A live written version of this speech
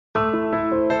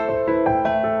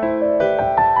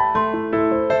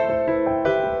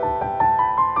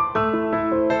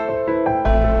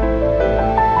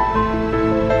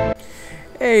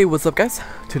Hey, what's up guys?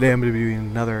 Today I'm going to be doing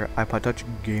another iPod Touch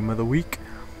Game of the Week.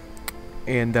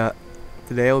 And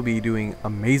today I'll be doing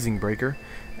Amazing Breaker.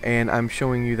 And I'm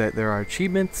showing you that there are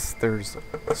achievements, there's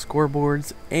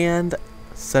scoreboards, and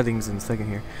settings in a second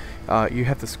here. You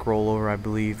have to scroll over, I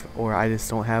believe, or I just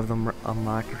don't have them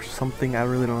unlocked or something, I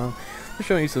really don't know. I'm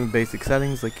showing you some basic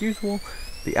settings like usual,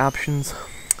 the options.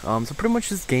 So pretty much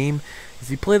this game,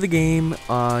 as you play the game,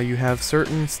 you have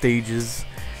certain stages.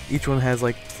 Each one has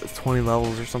like 20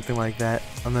 levels or something like that,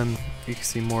 and then you can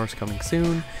see more is coming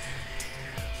soon.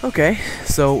 Okay,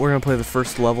 so we're gonna play the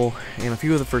first level and a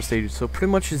few of the first stages. So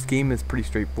pretty much this game is pretty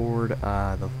straightforward.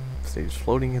 The stage is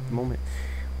floating at the moment,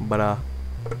 but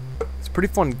it's a pretty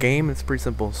fun game. It's pretty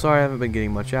simple. Sorry I haven't been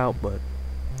getting much out, but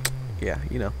yeah,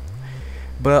 you know.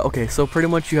 But okay, so pretty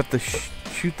much you have to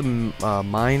shoot the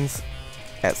mines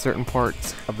at certain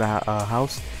parts of the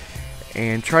house.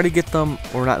 And try to get them,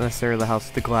 or not necessarily the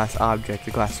house, the glass object,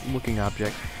 the glass looking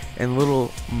object, and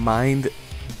little mined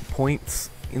points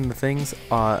in the things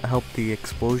help the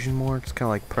explosion more. It's kind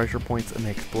of like pressure points, and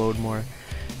they explode more in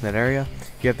that area.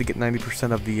 You have to get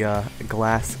 90% of the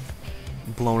glass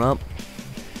blown up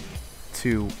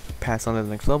to pass on to the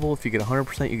next level. If you get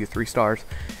 100%, you get 3 stars,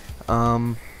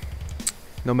 no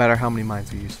matter how many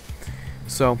mines you use.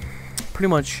 So pretty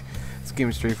much this game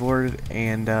is straightforward,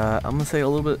 and I'm going to say a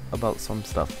little bit about some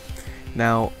stuff.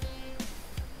 Now,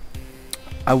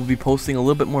 I will be posting a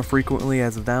little bit more frequently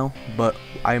as of now, but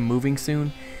I'm moving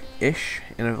soon-ish,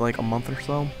 in like a month or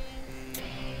so.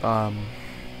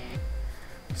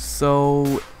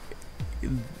 So,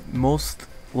 most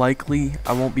likely,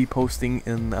 I won't be posting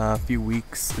in a few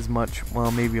weeks as much,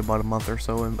 well, maybe about a month or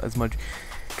so as much,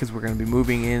 because we're going to be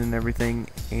moving in and everything,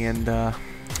 and,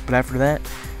 but after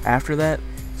that,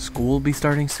 school will be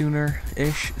starting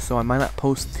sooner-ish, so I might not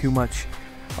post too much.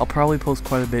 I'll probably post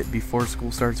quite a bit before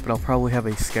school starts, but I'll probably have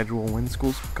a schedule when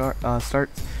school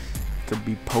starts to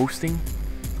be posting,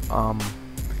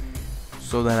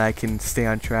 so that I can stay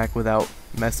on track without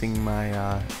messing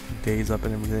my days up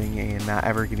and everything, and not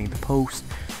ever getting to post,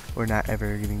 or not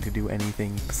ever getting to do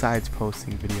anything besides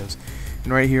posting videos.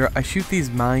 And right here, I shoot these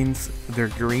mines. They're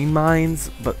green mines,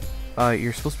 but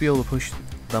you're supposed to be able to push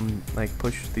them, like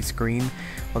push the screen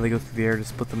while they go through the air to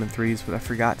split them in 3s, but I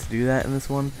forgot to do that in this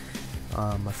one.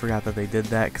 I forgot that they did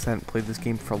that because I hadn't played this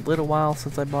game for a little while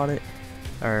since I bought it.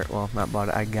 Or, well, not bought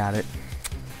it, I got it.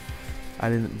 I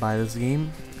didn't buy this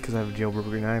game because I have a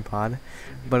jailbroken iPod.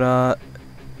 But,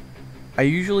 I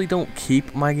usually don't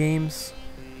keep my games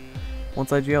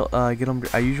once I get them.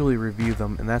 I usually review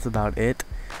them, and that's about it.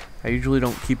 I usually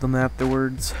don't keep them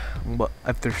afterwards, but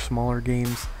if they're smaller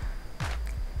games.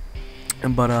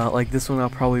 But like this one, I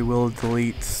probably will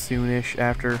delete soonish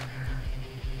after,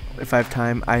 if I have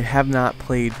time. I have not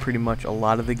played pretty much a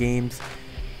lot of the games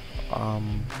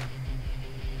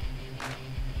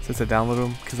since I downloaded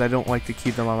them, because I don't like to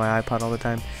keep them on my iPod all the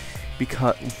time.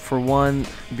 Because for one,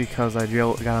 because I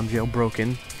got them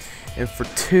jailbroken, and for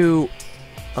two,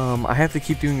 I have to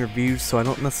keep doing reviews, so I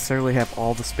don't necessarily have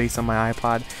all the space on my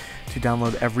iPod to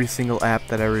download every single app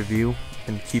that I review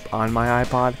and keep on my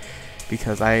iPod.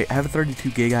 Because I have a 32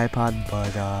 gig iPod,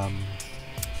 but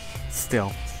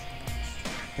still.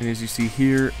 And as you see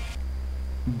here,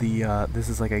 this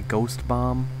is like a ghost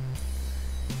bomb,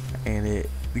 and it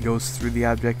goes through the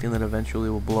object and then eventually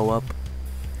will blow up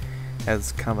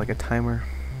as kind of like a timer.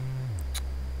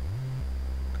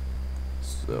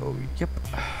 So yep.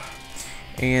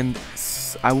 And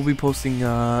I will be posting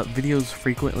videos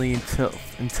frequently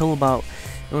until about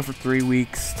for 3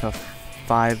 weeks to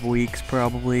 5 weeks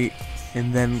probably.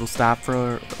 And then it'll stop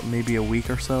for maybe a week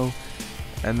or so,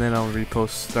 and then I'll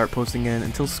start posting again.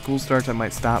 Until school starts, I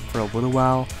might stop for a little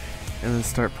while, and then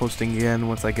start posting again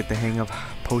once I get the hang of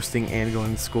posting and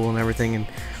going to school and everything and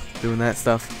doing that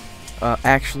stuff.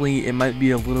 Actually, it might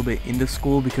be a little bit into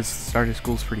school, because starting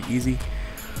school is pretty easy.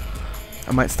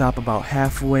 I might stop about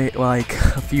halfway, like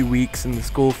a few weeks in the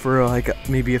school for like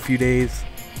maybe a few days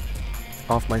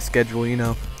off my schedule, you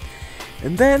know,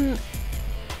 and then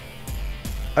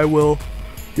I will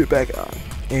get back on.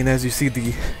 And as you see,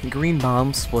 the green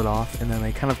bombs split off, and then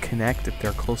they kind of connect if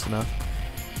they're close enough.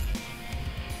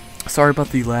 Sorry about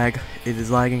the lag. It is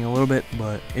lagging a little bit,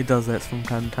 but it does that from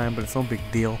time to time, but it's no big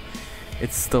deal.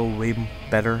 It's still way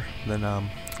better than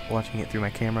watching it through my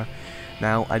camera.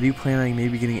 Now, I do plan on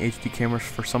maybe getting HD cameras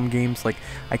for some games. Like,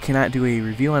 I cannot do a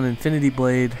review on Infinity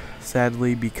Blade,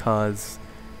 sadly, because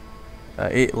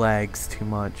it lags too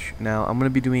much. Now, I'm going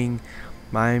to be doing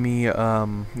Miami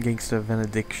Gangsta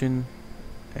Benediction,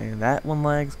 and that one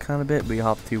lags kind of a bit, but you'll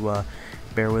have to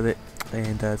bear with it.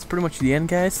 And it's pretty much the end,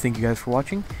 guys. Thank you guys for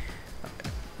watching.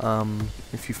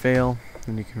 If you fail,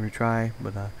 then you can retry.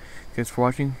 But thanks for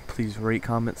watching. Please rate,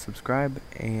 comment, subscribe,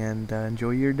 and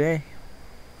enjoy your day.